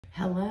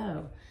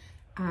Hello.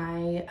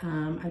 I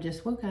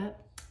just woke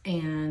up,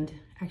 and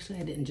actually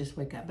I didn't just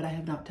wake up, but I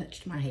have not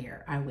touched my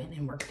hair. I went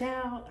and worked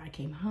out. I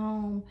came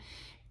home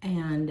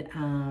and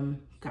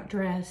got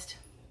dressed.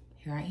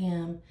 Here I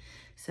am.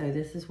 So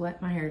this is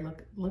what my hair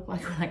looked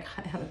like when I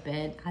got out of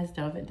bed. I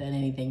still haven't done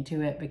anything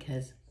to it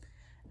because,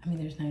 I mean,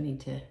 there's no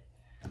need to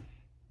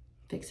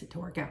fix it to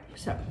work out.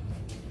 So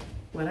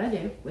what I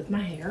do with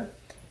my hair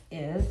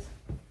is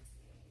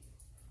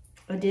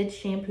I did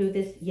shampoo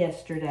this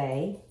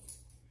yesterday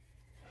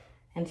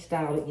and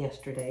styled it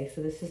yesterday.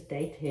 So this is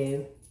day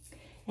 2.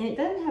 And it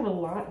doesn't have a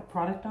lot of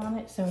product on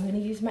it, so I'm gonna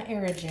use my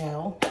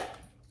aerogel.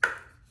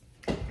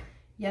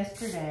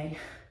 Yesterday,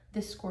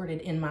 this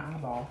squirted in my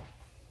eyeball.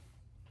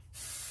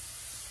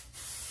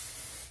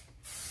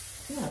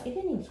 No, it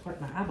didn't even squirt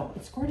in my eyeball.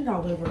 It squirted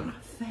all over my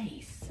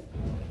face.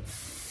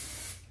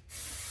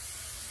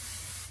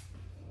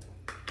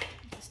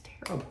 It's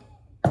terrible.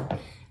 I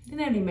didn't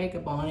have any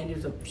makeup on. It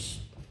was a psh.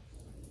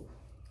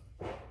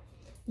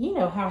 You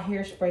know how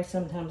hairspray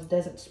sometimes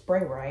doesn't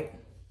spray right.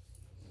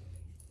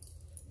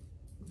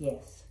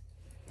 Yes.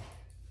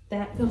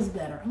 That feels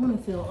better. I want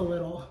to feel a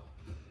little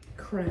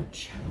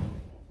crunch.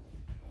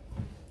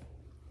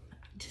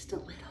 Just a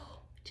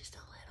little. Just a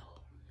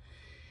little.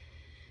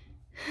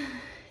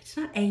 It's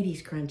not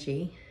 80s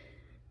crunchy.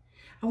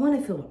 I want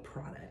to feel the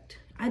product.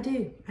 I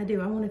do. I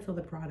want to feel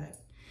the product.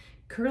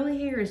 Curly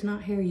hair is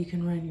not hair you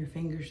can run your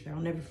fingers through. I'll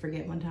never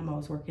forget one time I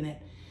was working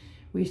at,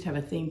 we used to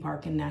have a theme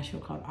park in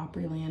Nashville called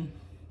Opryland.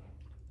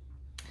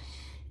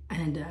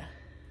 And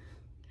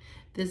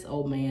this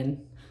old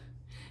man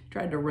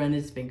tried to run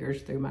his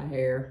fingers through my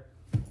hair.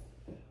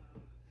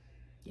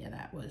 Yeah,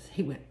 that was,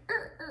 he went,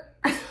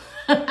 You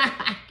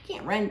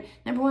can't run.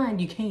 Number one,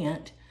 you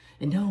can't,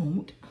 and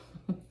don't.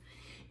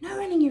 No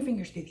running your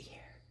fingers through the hair.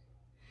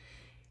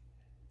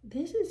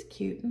 This is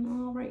cute and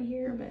all right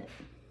here, but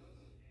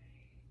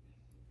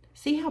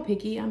see how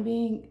picky I'm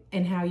being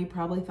and how you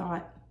probably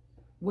thought,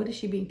 what is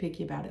she being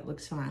picky about? It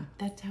looks fine.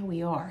 That's how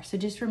we are. So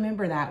just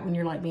remember that when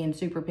you're like being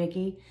super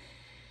picky,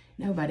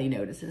 nobody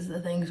notices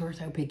the things we're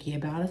so picky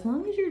about. As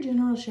long as your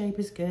general shape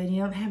is good, you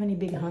don't have any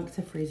big hunks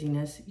of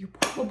frizziness, you're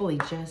probably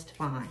just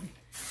fine.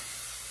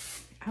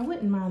 I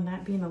wouldn't mind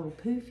that being a little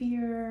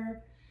poofier.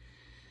 It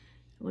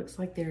looks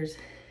like there's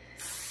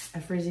a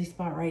frizzy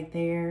spot right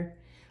there.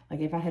 Like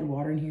if I had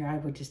water in here, I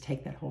would just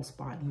take that whole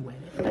spot and wet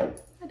it.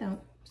 But I don't,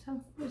 so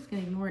I'm just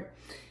gonna ignore it.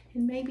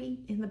 And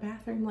maybe in the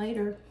bathroom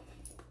later,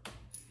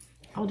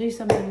 I'll do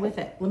something with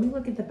it. Let me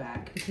look at the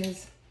back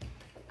because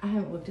I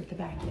haven't looked at the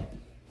back yet.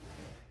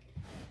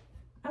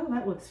 Oh,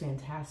 that looks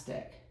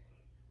fantastic.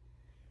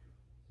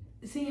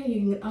 See how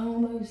you can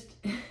almost,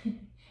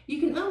 you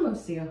can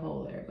almost see a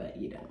hole there, but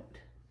you don't.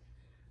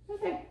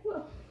 Okay,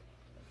 well,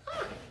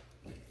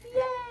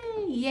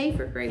 yay, yay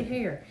for great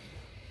hair.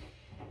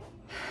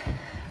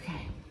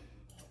 Okay,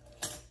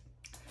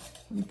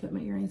 let me put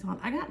my earrings on.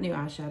 I got new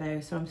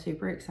eyeshadow, so I'm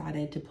super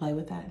excited to play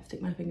with that and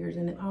stick my fingers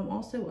in it. I'm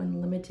also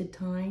on limited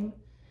time,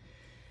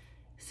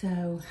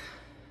 so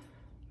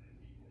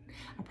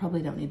I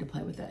probably don't need to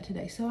play with that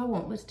today, so I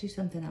won't. Let's do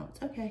something else.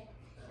 Okay.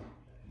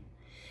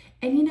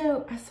 And you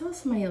know, I saw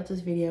somebody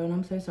else's video, and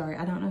I'm so sorry.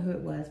 I don't know who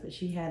it was, but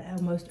she had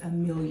almost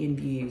 1 million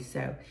views,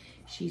 so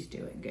she's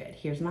doing good.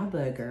 Here's my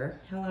booger.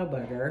 Hello,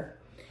 booger.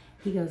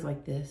 He goes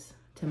like this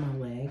to my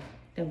leg,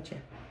 don't you?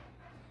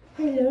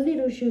 Hello,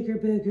 little sugar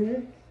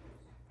booger.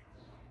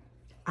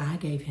 I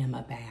gave him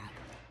a bath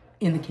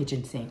in the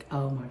kitchen sink.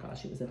 Oh my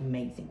gosh, it was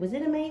amazing. Was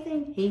it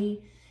amazing?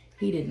 He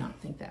did not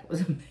think that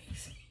was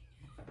amazing.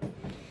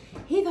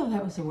 He thought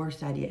that was the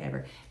worst idea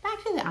ever.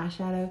 Back to the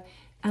eyeshadow.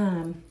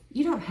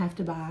 You don't have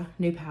to buy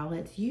new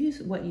palettes.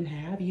 Use what you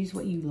have. Use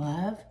what you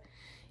love.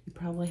 You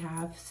probably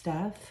have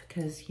stuff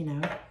because, you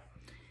know,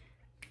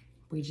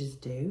 we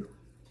just do.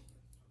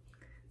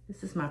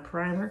 This is my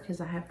primer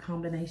because I have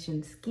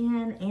combination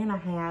skin and I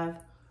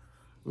have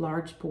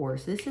large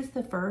pores. This is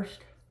the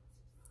first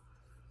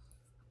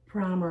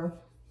primer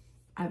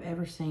I've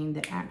ever seen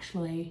that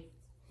actually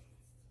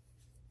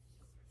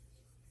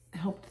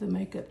helped the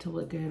makeup to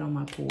look good on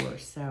my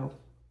pores. So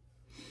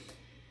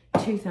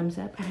 2 thumbs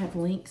up. I have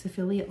links,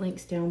 affiliate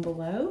links down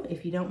below.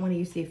 If you don't want to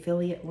use the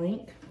affiliate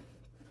link,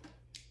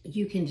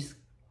 you can just,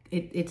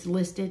 it's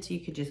listed, so you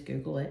could just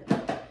Google it.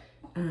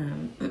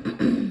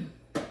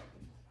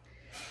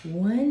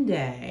 One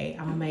day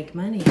I'll make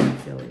money on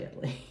affiliate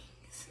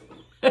links.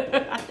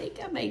 I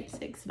think I made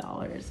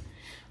 $6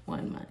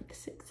 one month.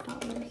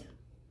 $6.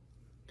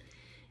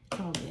 It's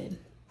all good.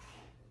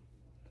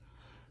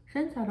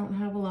 Since I don't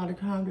have a lot of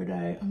time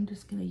today, I'm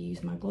just going to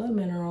use my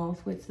gloMinerals,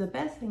 which the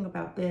best thing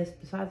about this,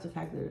 besides the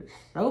fact that it's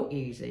so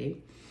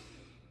easy,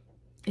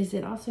 is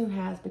it also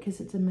has, because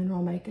it's a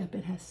mineral makeup,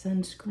 it has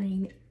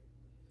sunscreen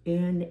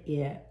in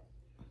it.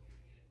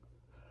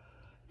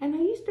 And I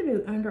used to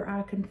do under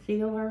eye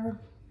concealer,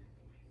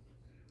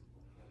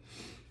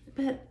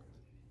 but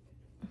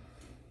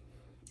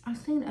I've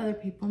seen other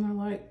people and they're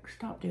like,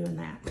 stop doing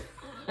that.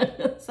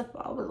 So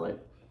I was like,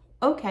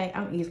 okay,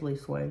 I'm easily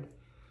swayed.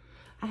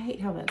 I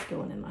hate how that's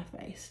going in my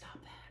face. Stop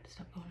that.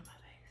 Stop going in my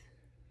face.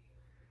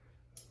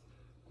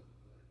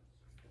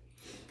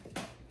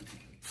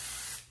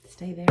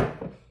 stay there.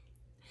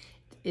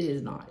 It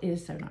is not. It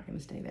is so not going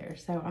to stay there.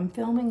 So I'm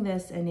filming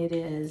this, and it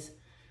is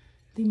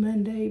the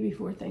Monday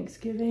before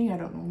Thanksgiving. I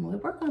don't normally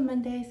work on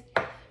Mondays,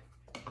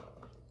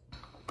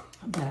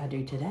 but I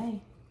do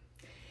today.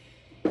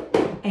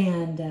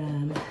 And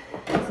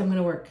so I'm going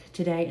to work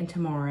today and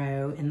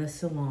tomorrow in the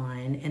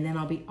salon, and then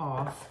I'll be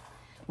off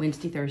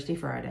Wednesday, Thursday,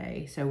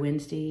 Friday. So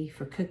Wednesday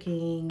for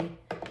cooking,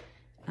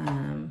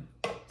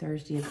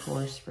 Thursday, of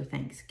course, for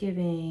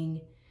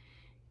Thanksgiving,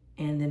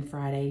 and then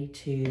Friday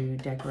to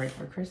decorate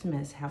for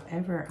Christmas.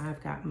 However,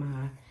 I've got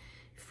my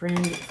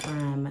friend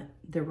from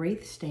the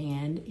wreath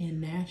stand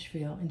in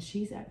Nashville, and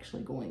she's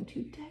actually going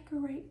to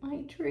decorate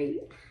my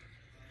tree.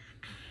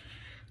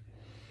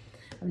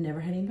 I've never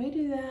had anybody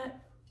do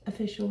that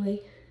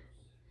officially.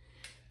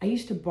 I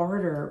used to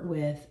barter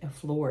with a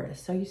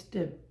florist, so I used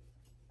to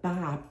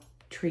buy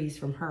trees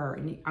from her,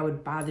 and I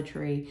would buy the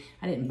tree.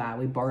 I didn't buy,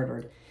 we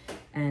bartered,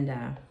 and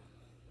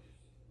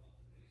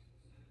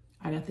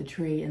I got the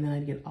tree, and then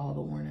I'd get all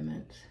the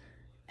ornaments,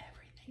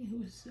 everything.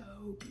 It was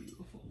so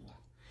beautiful.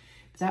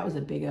 But that was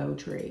a big old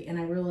tree, and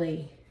I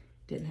really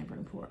didn't have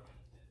room for it.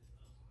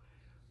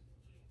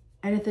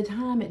 And at the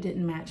time, it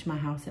didn't match my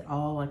house at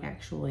all. Like,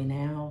 actually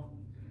now,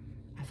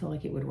 I feel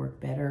like it would work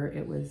better.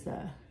 It was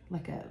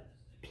like a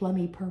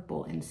plummy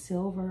purple and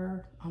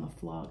silver on a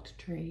flocked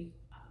tree.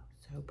 Oh,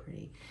 so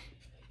pretty.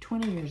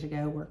 20 years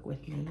ago, work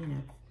with me, you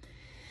know.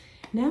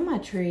 Now my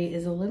tree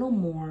is a little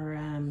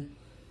more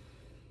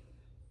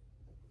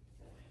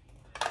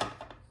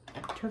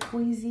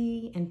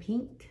turquoisey and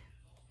pink,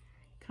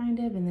 kind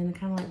of, and then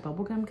kind of like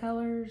bubblegum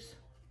colors.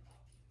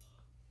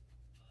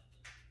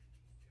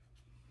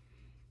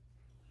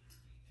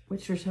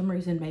 Which for some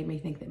reason made me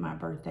think that my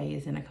birthday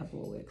is in a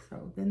couple of weeks.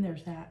 So then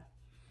there's that.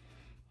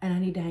 And I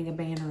need to hang a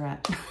banner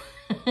up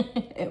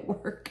at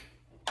work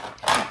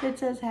that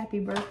says happy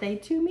birthday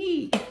to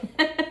me.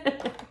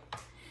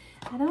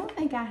 I don't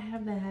think I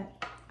have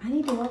that. I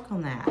need to work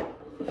on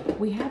that.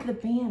 We have the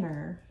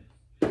banner,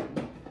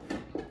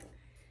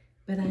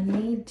 but I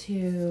need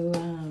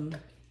to,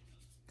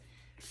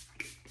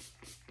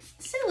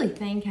 silly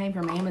thing came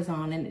from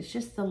Amazon, and it's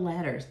just the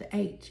letters, the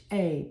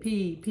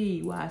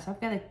H-A-P-P-Y. So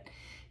I've got to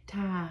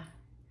tie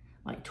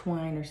like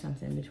twine or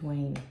something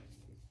between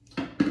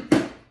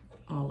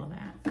all of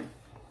that.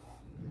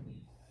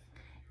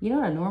 You know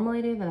what I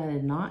normally do that I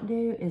did not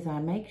do is I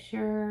make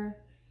sure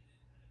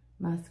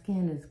my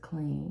skin is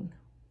clean.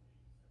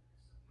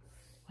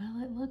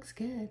 Well, it looks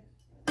good.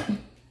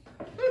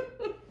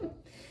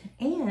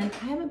 And I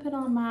haven't put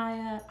on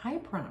my eye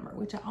primer,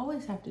 which I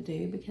always have to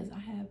do because I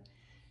have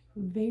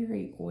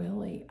very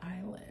oily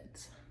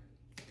eyelids.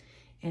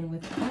 And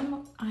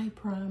without eye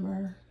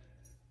primer,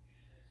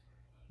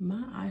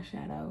 my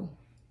eyeshadow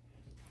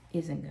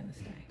isn't gonna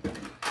stay.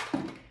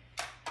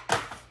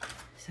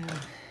 So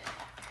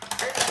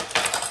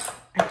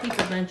I keep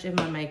a bunch of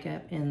my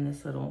makeup in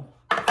this little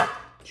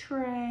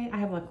tray. I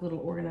have like little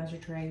organizer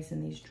trays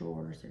in these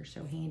drawers. They're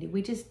so handy.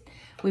 We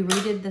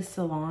redid the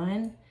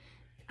salon.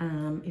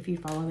 If you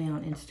follow me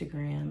on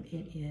Instagram,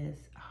 it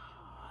is,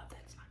 oh,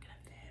 that's not gonna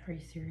fit. Are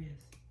you serious?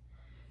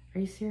 Are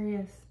you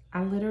serious?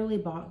 I literally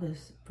bought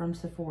this from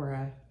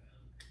Sephora.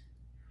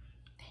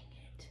 Dang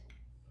it.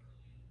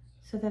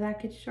 So that I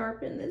could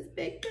sharpen this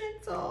big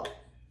pencil.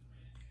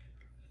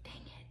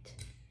 Dang it.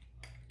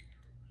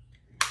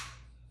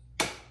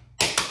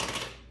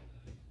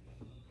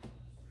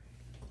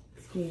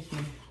 Excuse me.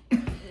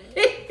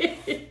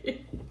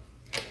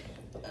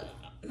 Oh,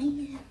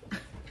 man.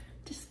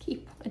 Just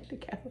keep wanting to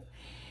go.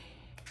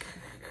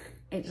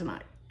 It's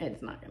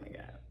not gonna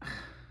go.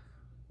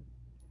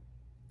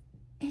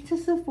 It's a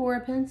Sephora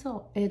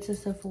pencil. It's a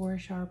Sephora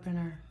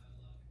sharpener.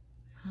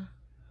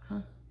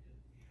 Huh?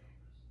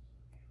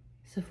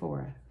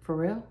 Sephora. For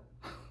real?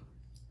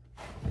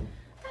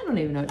 I don't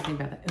even know what to think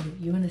about that. Oh,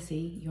 you wanna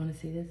see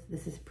this?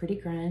 This is Pretty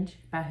Grunge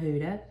by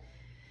Huda.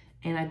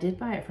 And I did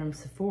buy it from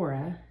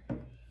Sephora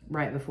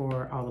right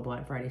before all the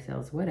Black Friday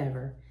sales,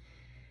 whatever.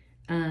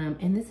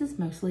 And this is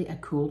mostly a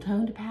cool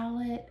toned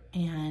palette,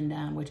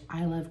 and which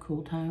I love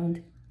cool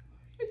toned.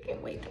 I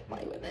can't wait to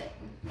play with it.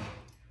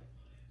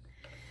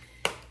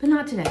 But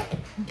not today.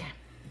 Okay.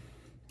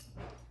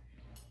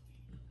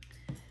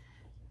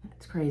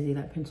 That's crazy.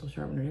 That pencil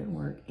sharpener didn't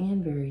work,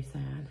 and very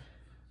sad.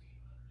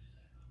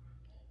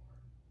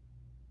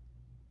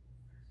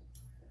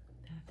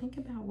 Think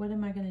about what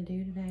am I going to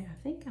do today. I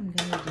think I'm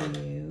going to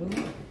do,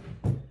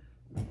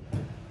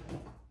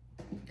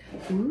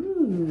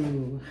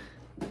 ooh,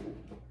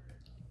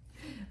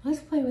 let's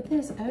play with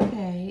this.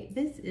 Okay,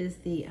 this is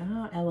the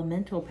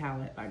Elemental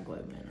palette by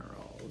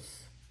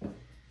gloMinerals.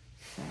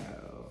 So,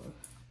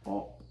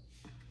 oh,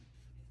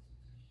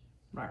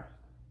 there,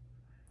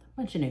 a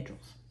bunch of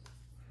neutrals.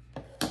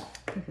 I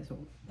think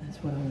that's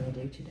what I'm going to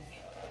do today.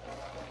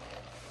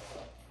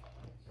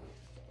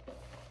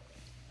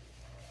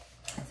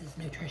 This is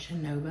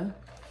Nutrition Nova.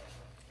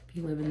 If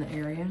you live in the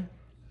area,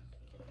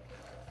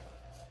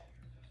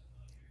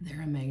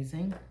 they're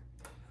amazing.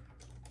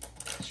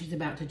 She's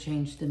about to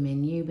change the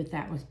menu, but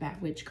that was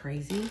Bat Witch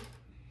Crazy.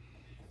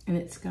 And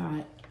it's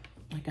got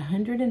like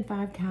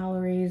 105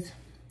 calories.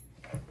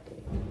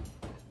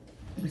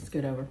 Let's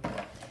scoot over.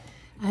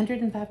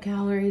 105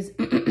 calories.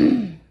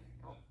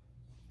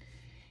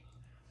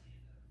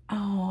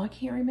 Oh, I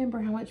can't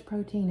remember how much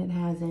protein it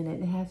has in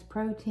it. It has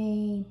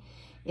protein.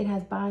 It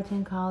has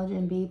biotin,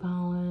 collagen, bee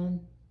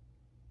pollen.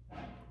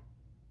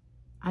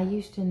 I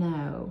used to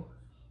know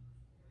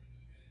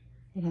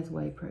it has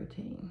whey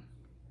protein.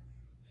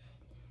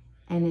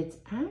 And it's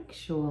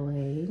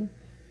actually,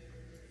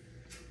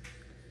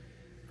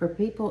 for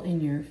people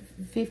in your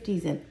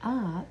 50s and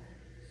up,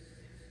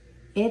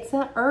 it's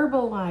a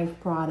Herbalife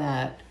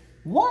product.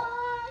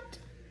 What?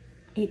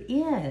 It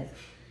is.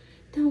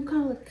 Don't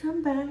call it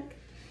comeback.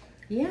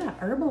 Yeah,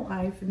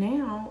 Herbalife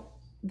now,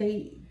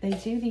 they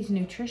do these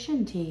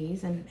nutrition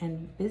teas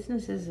and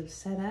businesses have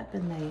set up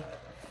and they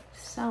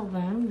sell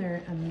them.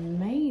 They're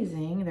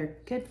amazing. They're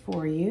good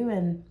for you.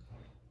 And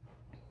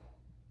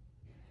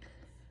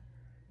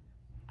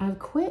I've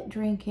quit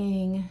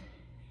drinking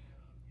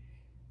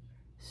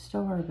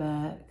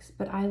Starbucks,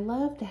 but I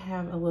love to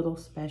have a little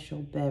special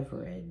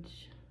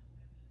beverage.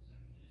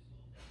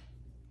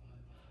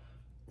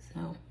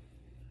 So,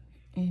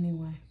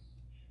 anyway.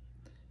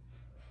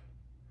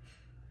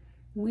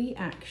 We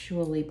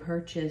actually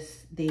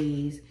purchase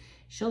these.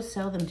 She'll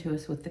sell them to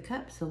us with the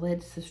cups, the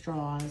lids, the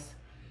straws,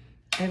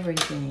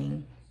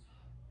 everything.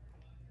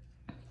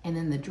 And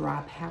then the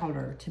dry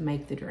powder to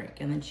make the drink.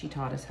 And then she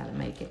taught us how to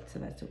make it. So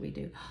that's what we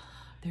do.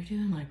 They're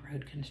doing like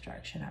road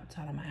construction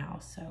outside of my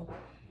house. So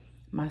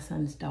my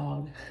son's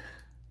dog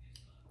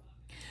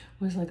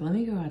was like, let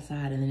me go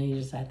outside. And then he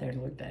just sat there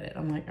and looked at it.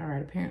 I'm like, all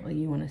right, apparently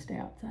you want to stay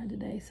outside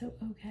today. So,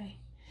 okay.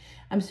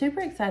 I'm super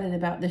excited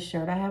about this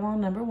shirt I have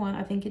on. Number one,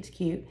 I think it's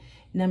cute.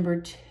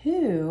 Number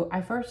two,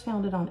 I first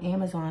found it on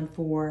Amazon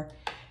for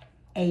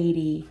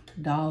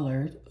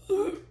 $80.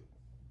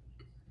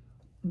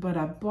 But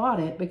I bought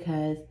it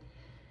because,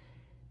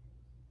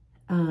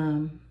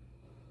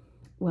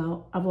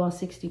 well, I've lost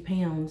 60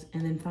 pounds.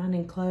 And then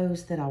finding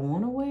clothes that I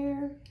want to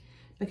wear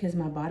because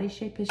my body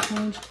shape has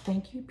changed.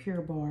 Thank you,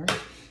 Pure Barre.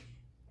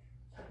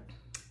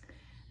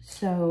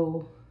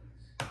 So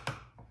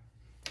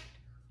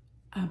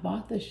I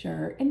bought the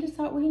shirt and just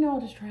thought, well, you know,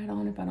 I'll just try it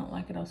on. If I don't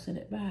like it, I'll send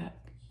it back.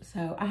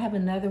 So I have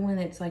another one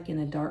that's like in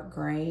a dark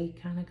gray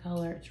kind of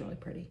color. It's really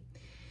pretty.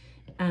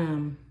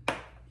 And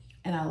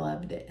I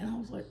loved it. And I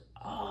was like,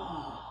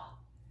 oh,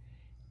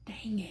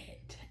 dang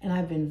it. And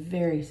I've been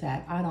very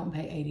sad. I don't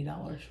pay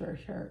 $80 for a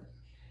shirt.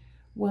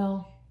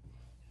 Well,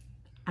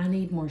 I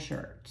need more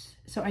shirts.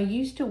 So I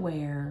used to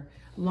wear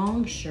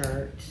long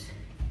shirts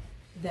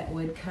that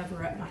would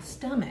cover up my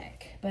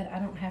stomach, but I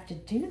don't have to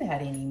do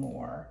that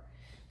anymore.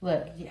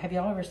 Look, have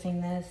y'all ever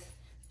seen this?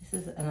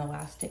 This is an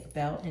elastic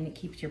belt and it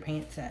keeps your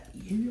pants up.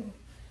 Yeah.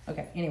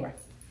 Okay, anyway,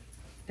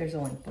 there's a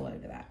link below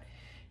to that.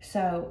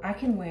 So I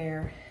can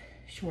wear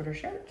shorter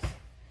shirts.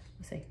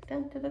 Let's see,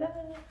 dun, dun, dun, dun.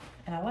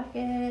 And I like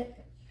it.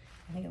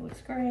 I think it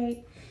looks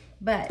great.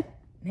 But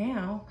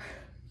now,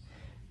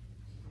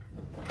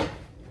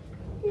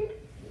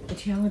 the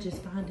challenge is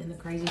finding the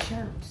crazy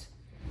shirts.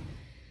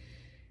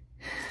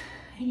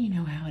 And you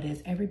know how it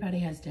is. Everybody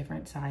has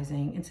different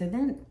sizing. And so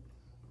then,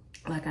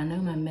 like, I know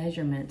my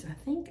measurements. I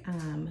think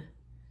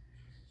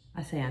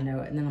I say I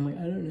know it, and then I'm like,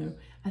 I don't know.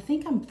 I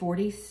think I'm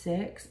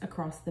 46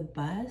 across the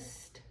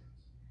bust.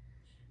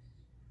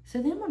 So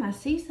then when I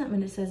see something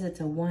that says it's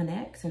a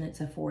 1X and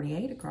it's a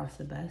 48 across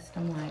the bust,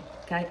 I'm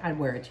like, I'd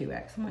wear a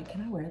 2X. I'm like,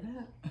 can I wear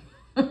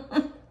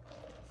that?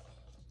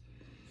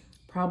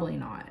 Probably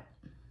not.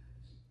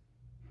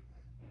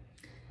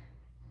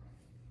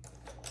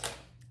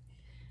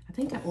 I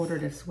think I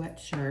ordered a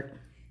sweatshirt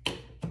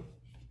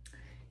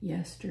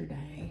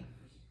yesterday.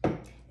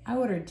 I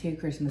ordered 2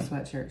 Christmas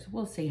sweatshirts.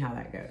 We'll see how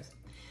that goes.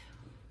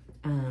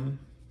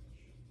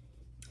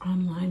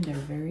 Online, they're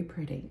very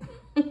pretty.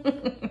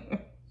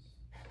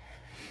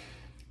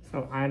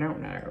 So I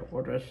don't know.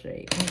 We'll just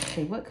see. Let's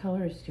see, what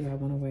colors do I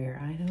want to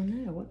wear? I don't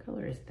know. What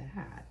color is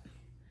that?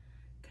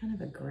 Kind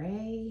of a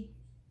gray.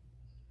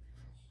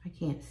 I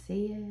can't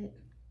see it.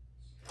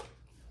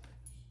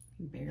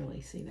 You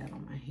barely see that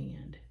on my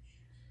hand.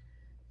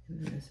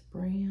 And then this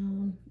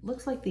brown.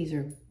 Looks like these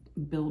are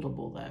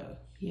buildable though.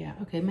 Yeah,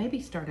 okay,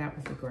 maybe start out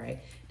with the gray.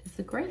 Does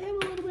the gray have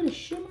a little bit of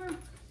shimmer?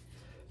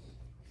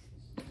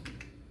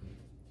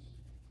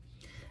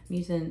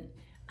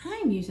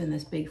 I'm using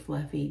this big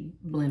fluffy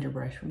blender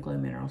brush from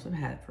gloMinerals. I've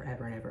had it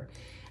forever and ever.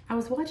 I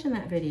was watching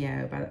that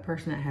video by that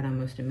person that had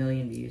almost 1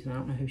 million views, and I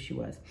don't know who she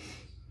was.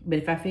 But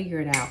if I figure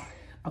it out,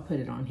 I'll put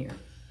it on here.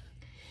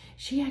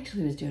 She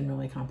actually was doing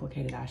really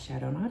complicated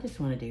eyeshadow, and I just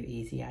want to do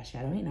easy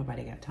eyeshadow. Ain't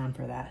nobody got time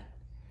for that.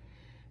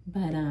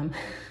 But,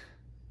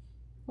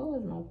 what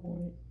was my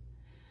point?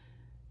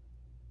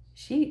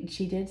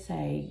 She did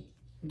say,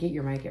 get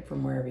your makeup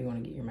from wherever you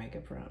want to get your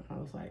makeup from. I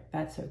was like,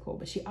 that's so cool.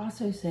 But she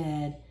also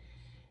said,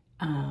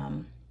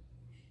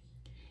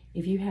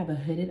 if you have a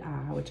hooded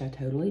eye, which I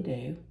totally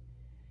do,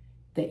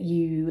 that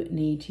you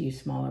need to use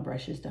smaller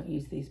brushes. Don't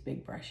use these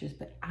big brushes.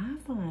 But I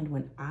find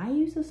when I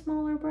use a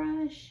smaller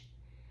brush,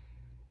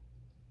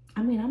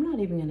 I mean, I'm not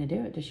even going to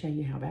do it to show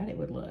you how bad it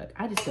would look.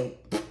 I just go,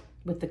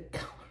 with the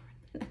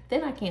color.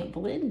 Then I can't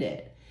blend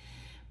it.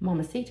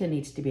 Mamacita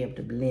needs to be able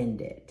to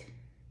blend it.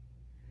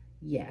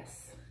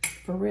 Yes,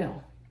 for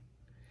real.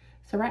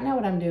 So right now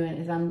what I'm doing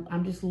is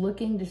I'm just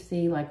looking to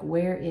see like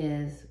where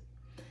is,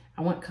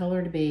 I want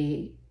color to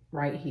be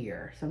right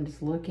here. So I'm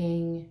just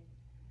looking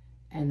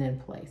and then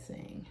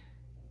placing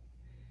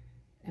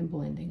and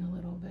blending a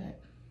little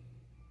bit.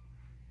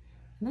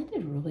 And that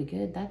did really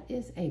good. That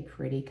is a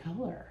pretty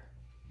color.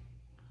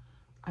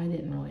 I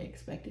didn't really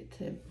expect it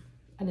to,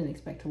 I didn't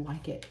expect to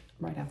like it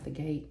right out the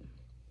gate.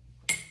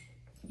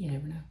 You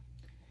never know.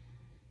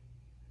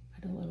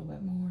 Put a little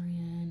bit more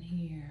in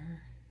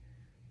here.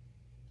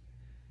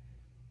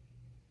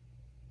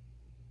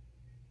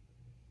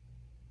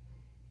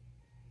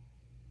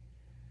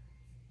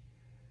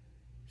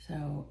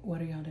 So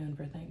what are y'all doing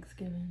for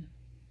Thanksgiving?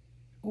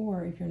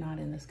 Or if you're not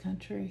in this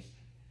country,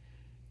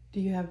 do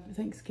you have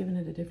Thanksgiving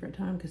at a different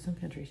time? Because some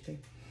countries do.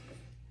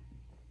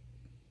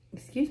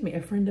 Excuse me,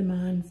 a friend of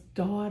mine's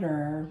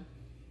daughter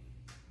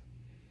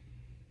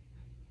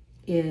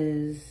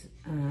is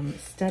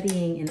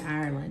studying in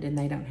Ireland and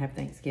they don't have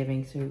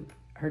Thanksgiving, so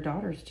her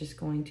daughter's just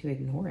going to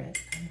ignore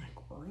it. I'm like,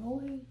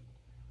 really?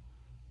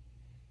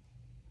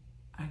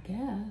 I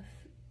guess.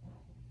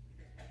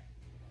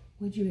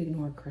 Would you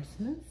ignore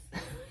Christmas?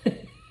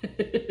 I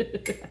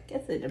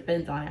guess it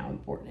depends on how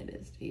important it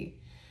is to you.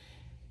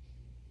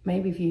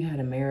 Maybe if you had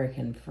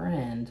American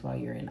friends while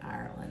you're in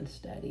Ireland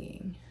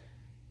studying.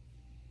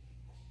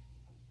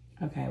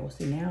 Okay, well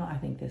see now I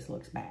think this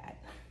looks bad.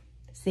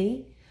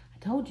 See, I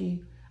told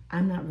you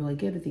I'm not really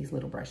good with these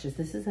little brushes.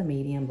 This is a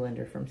medium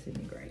blender from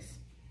Sydney Grace.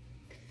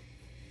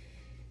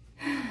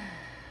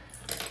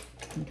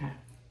 Okay.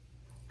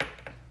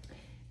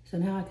 So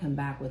now I come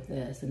back with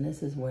this, and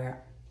this is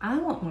where I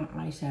want my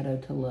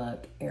eyeshadow to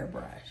look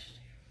airbrushed.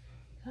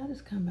 So I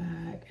just come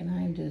back and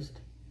I'm just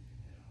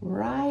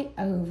right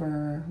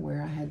over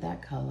where I had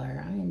that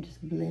color. I am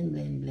just blend,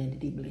 blend,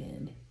 blendedy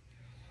blend.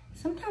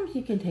 Sometimes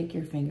you can take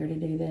your finger to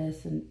do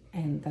this,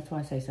 and that's why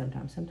I say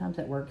sometimes. Sometimes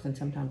it works, and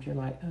sometimes you're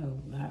like, oh,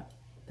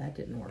 that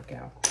didn't work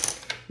out.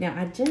 Now,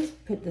 I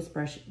just put this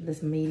brush,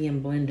 this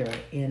medium blender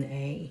in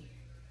a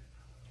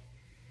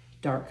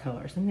dark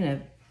color. So I'm going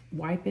to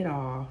wipe it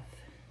off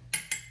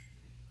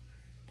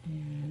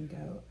and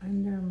go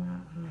under my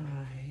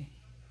eye.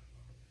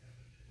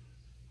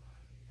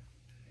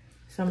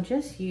 So I'm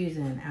just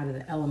using, out of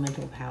the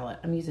Elemental palette,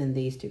 I'm using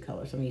these two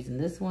colors. I'm using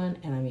this one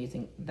and I'm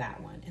using that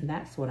one. And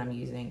that's what I'm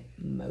using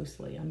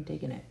mostly. I'm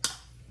digging it.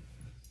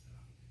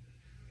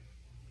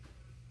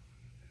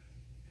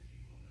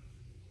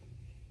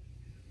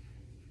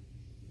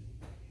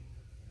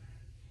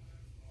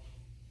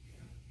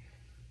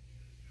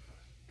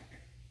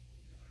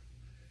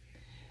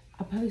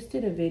 I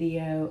posted a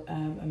video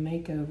of a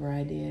makeover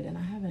I did, and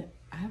I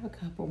have a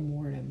couple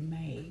more to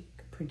make,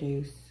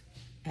 produce,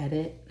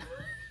 edit.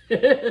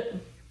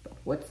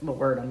 What's the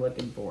word I'm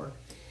looking for?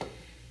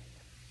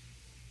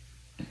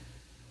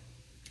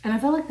 And I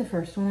felt like the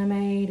first one I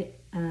made,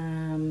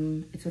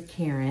 it's with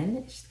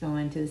Karen. She's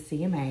going to the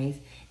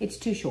CMAs. It's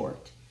too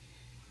short.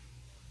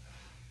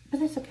 But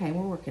that's okay,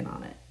 we're working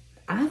on it.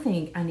 I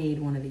think I need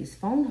one of these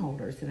phone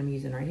holders that I'm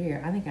using right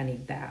here. I think I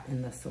need that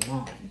in the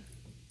salon.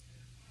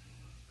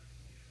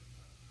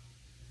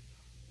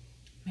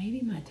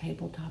 Maybe my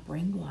tabletop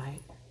ring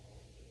light.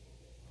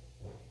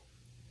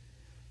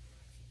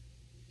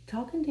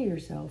 Talking to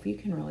yourself, you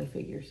can really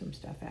figure some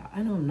stuff out.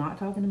 I know I'm not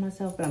talking to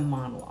myself, but I'm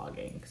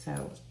monologuing.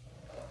 So,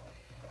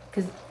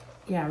 because,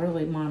 yeah,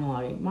 really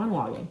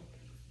monologuing.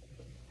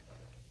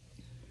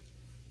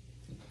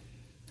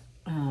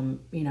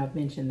 You know, I've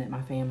mentioned that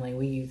my family,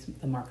 we use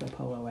the Marco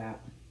Polo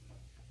app.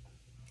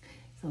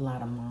 It's a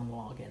lot of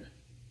monologuing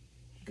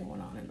going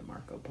on in the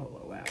Marco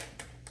Polo app.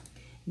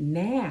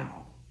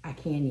 Now, I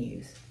can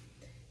use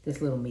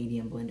this little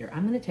medium blender.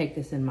 I'm going to take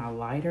this in my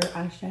lighter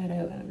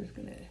eyeshadow, and I'm just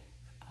going to,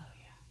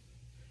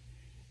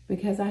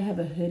 because I have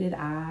a hooded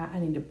eye, I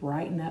need to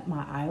brighten up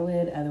my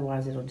eyelid.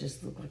 Otherwise, it'll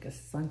just look like a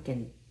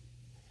sunken,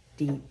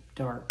 deep,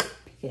 dark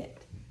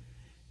pit.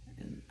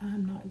 And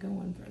I'm not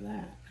going for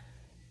that.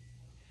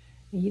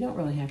 And you don't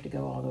really have to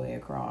go all the way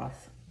across.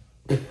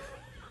 Okay,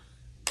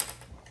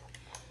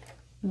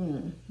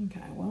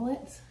 well,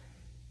 let's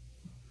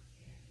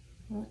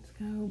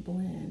go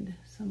blend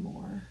some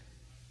more.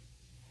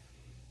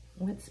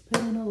 Let's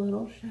put in a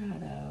little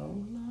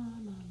shadow. La,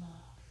 la, la.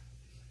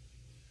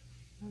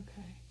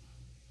 Okay.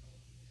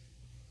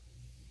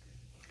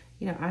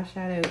 You know,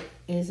 eyeshadow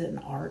is an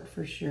art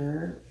for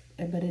sure,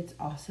 but it's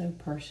also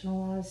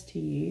personalized to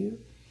you.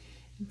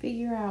 And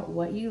figure out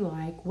what you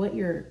like, what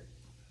you're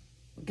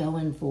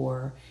going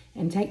for,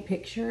 and take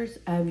pictures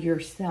of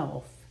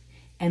yourself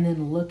and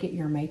then look at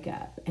your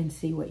makeup and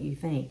see what you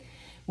think.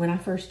 When I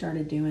first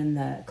started doing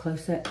the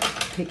close-up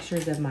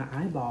pictures of my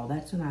eyeball,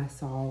 that's when I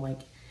saw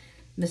like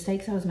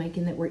mistakes I was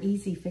making that were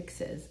easy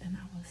fixes, and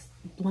I was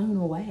blown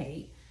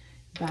away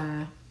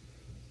by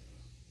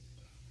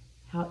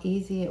how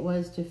easy it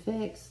was to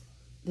fix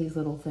these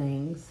little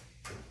things.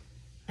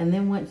 And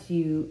then once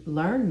you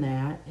learn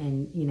that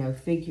and, you know,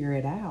 figure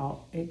it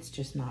out, it's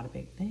just not a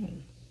big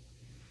thing.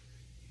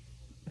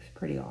 It's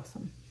pretty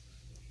awesome.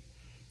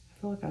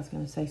 I feel like I was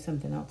going to say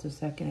something else a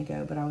second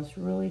ago, but I was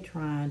really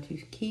trying to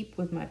keep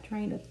with my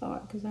train of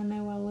thought because I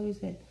know I'll lose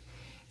it.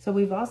 So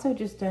we've also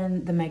just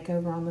done the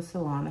makeover on the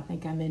salon. I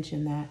think I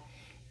mentioned that.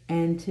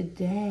 And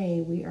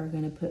today we are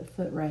going to put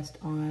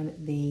footrest on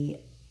the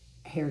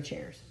hair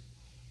chairs.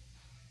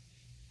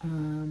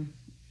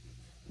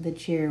 The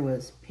chair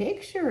was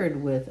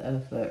pictured with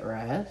a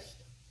footrest,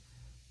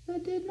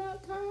 but did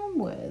not come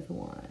with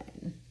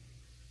one.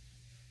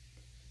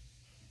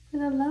 For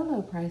the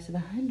low price of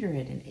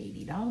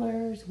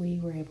 $180, we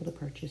were able to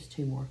purchase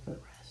 2 more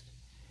footrests,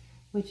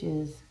 which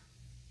is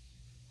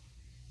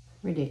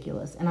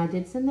ridiculous. And I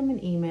did send them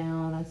an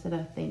email and I said,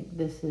 I think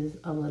this is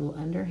a little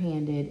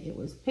underhanded. It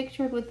was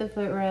pictured with the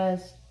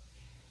footrest.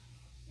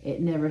 It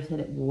never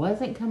said it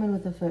wasn't coming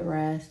with a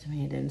footrest. I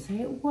mean, it didn't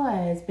say it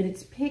was, but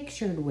it's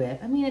pictured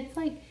with. I mean, it's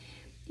like,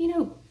 you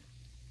know,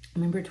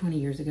 remember 20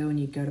 years ago when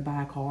you'd go to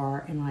buy a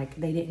car and like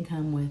they didn't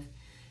come with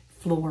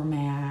floor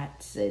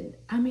mats. And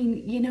I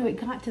mean, you know, it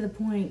got to the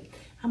point,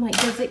 I'm like,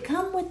 does it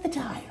come with the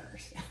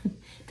tires?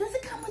 Does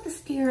it come with the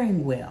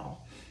steering wheel?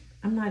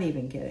 I'm not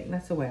even kidding.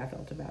 That's the way I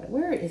felt about it.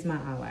 Where is my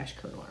eyelash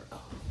curler?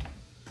 Oh.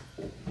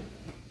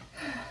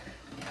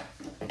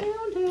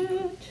 Found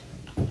it.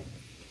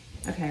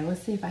 Okay,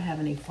 let's see if I have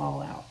any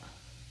fallout.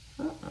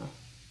 I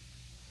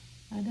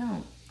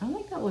don't. I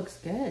think that looks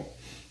good.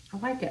 I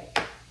like it.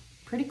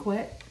 Pretty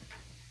quick.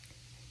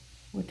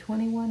 We're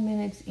 21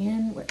 minutes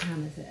in. What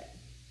time is it?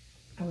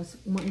 I was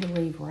wanting to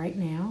leave right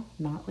now.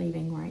 Not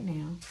leaving right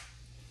now.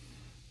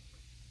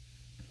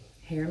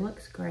 Hair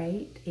looks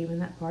great. Even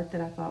that part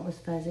that I thought was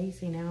fuzzy.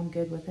 See, now I'm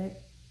good with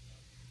it.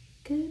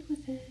 Good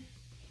with it.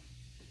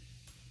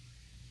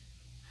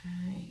 All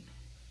right.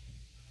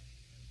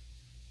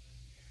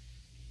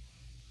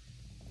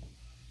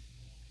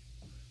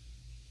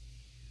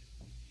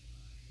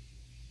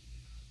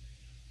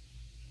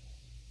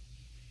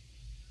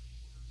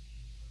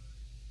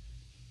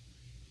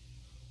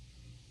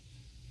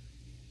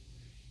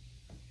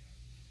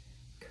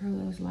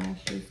 Curl those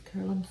lashes,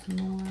 curl them some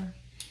more.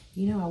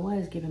 You know, I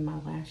was giving my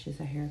lashes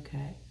a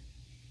haircut.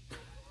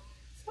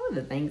 Some of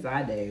the things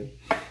I do.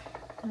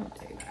 Don't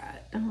do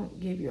that. Don't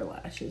give your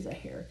lashes a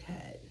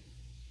haircut.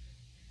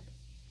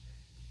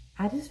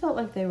 I just felt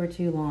like they were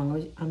too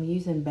long. I'm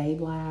using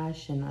Babe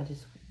Lash, and I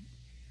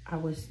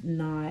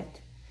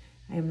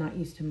am not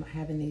used to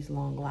having these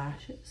long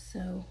lashes,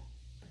 so.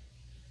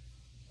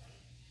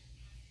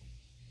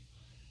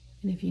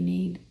 And if you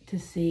need to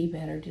see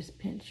better, just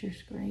pinch your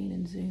screen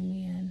and zoom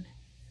in.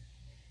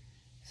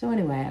 So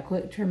anyway, I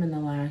quit trimming the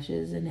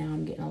lashes and now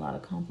I'm getting a lot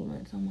of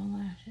compliments on my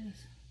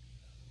lashes.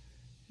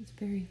 It's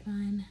very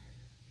fun.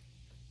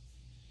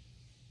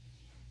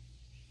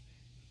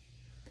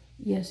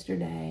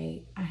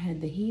 Yesterday, I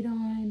had the heat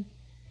on,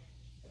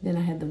 then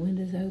I had the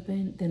windows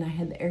open, then I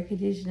had the air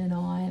conditioning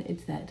on.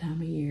 It's that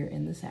time of year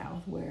in the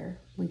South where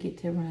we get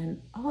to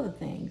run all the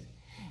things.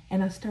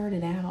 And I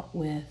started out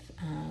with,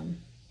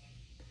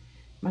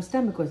 my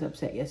stomach was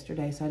upset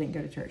yesterday, so I didn't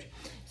go to church.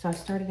 So I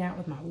started out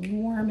with my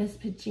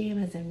warmest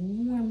pajamas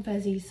and warm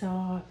fuzzy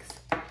socks.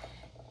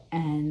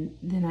 And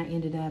then I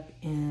ended up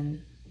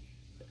in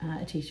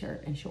a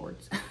t-shirt and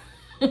shorts.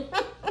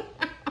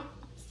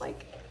 It's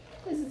like,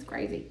 this is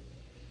crazy.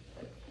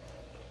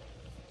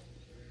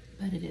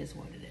 But it is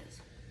what it is.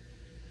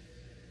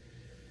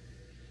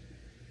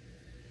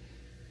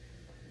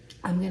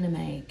 I'm gonna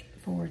make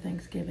for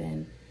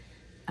Thanksgiving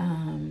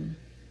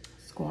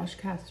squash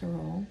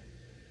casserole,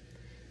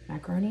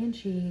 macaroni and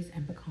cheese,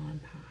 and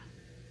pecan pie.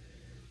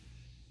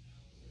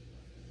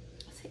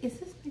 See, is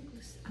this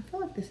necklace, I feel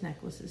like this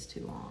necklace is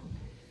too long.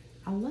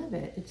 I love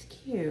it, it's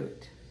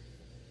cute,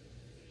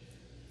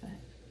 but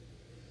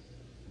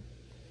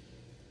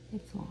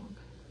it's long.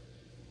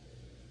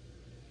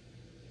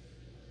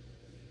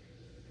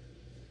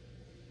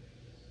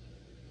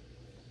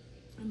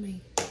 I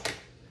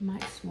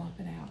might swap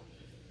it out.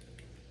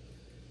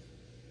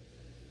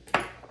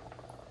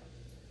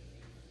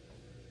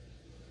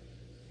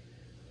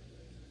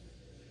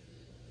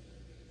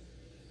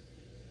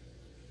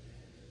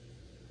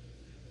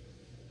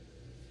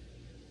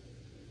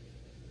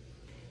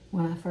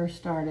 When I first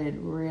started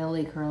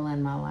really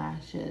curling my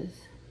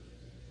lashes,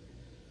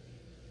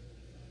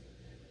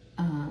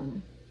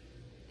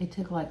 it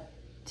took like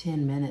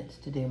 10 minutes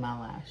to do my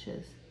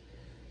lashes.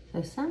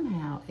 So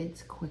somehow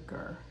it's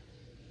quicker,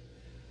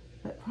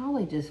 but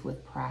probably just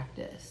with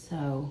practice.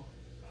 So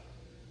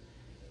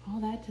all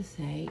that to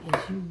say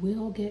is you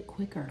will get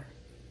quicker.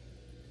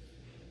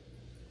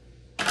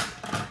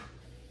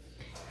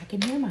 I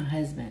can hear my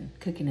husband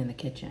cooking in the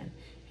kitchen,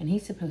 and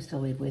he's supposed to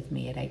leave with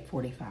me at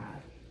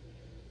 8:45.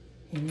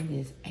 And it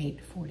is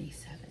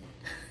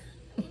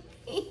 8:47.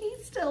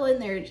 He's still in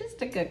there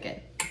just a cooking.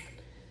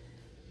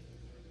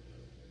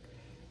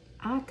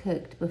 I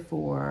cooked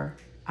before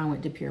I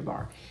went to Pure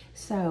Barre.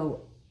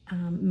 So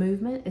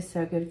movement is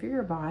so good for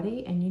your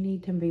body, and you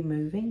need to be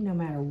moving no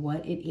matter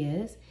what it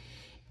is.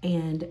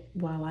 And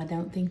while I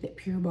don't think that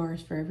Pure Barre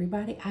is for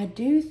everybody, I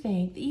do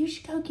think that you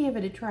should go give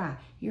it a try.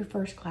 Your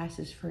first class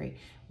is free.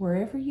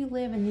 Wherever you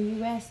live in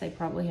the US, they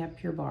probably have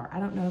Pure Barre. I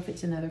don't know if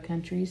it's in other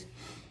countries.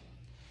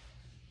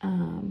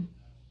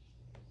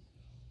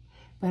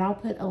 But I'll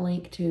put a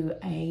link to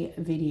a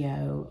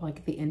video,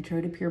 like the intro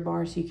to Pure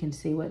Barre, so you can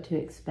see what to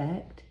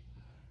expect.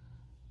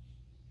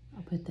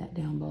 I'll put that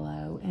down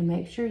below. And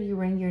make sure you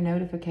ring your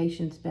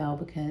notifications bell,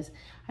 because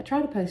I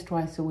try to post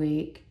twice a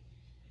week.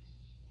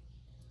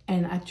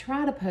 And I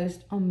try to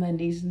post on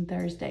Mondays and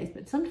Thursdays,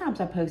 but sometimes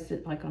I post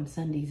it like on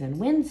Sundays and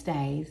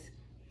Wednesdays.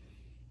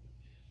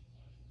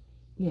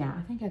 Yeah,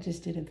 I think I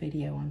just did a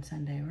video on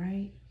Sunday,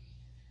 right?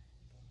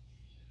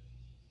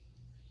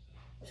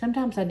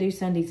 Sometimes I do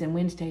Sundays and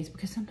Wednesdays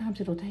because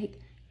sometimes it'll take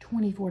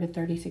 24 to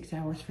 36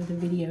 hours for the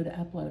video to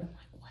upload. I'm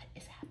like, what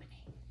is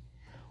happening?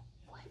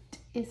 What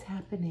is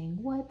happening?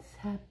 What's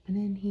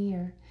happening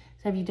here?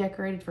 So have you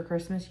decorated for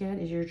Christmas yet?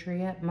 Is your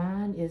tree up?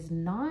 Mine is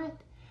not,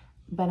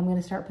 but I'm going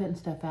to start putting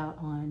stuff out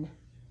on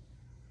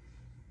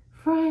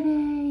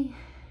Friday.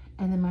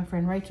 And then my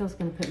friend Rachel's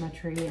going to put my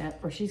tree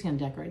up, or she's going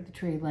to decorate the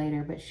tree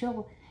later, but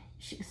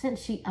since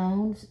she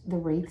owns the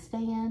wreath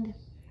stand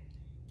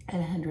at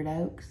 100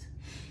 Oaks,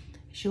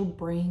 she'll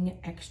bring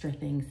extra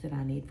things that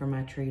I need for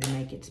my tree to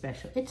make it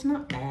special. It's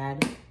not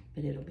bad,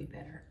 but it'll be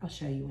better. I'll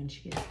show you when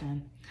she gets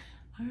done.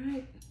 All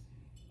right,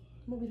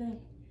 what do we think?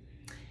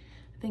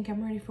 I think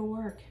I'm ready for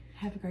work.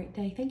 Have a great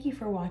day. Thank you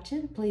for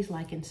watching. Please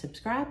like and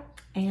subscribe,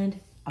 and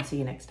I'll see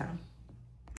you next time.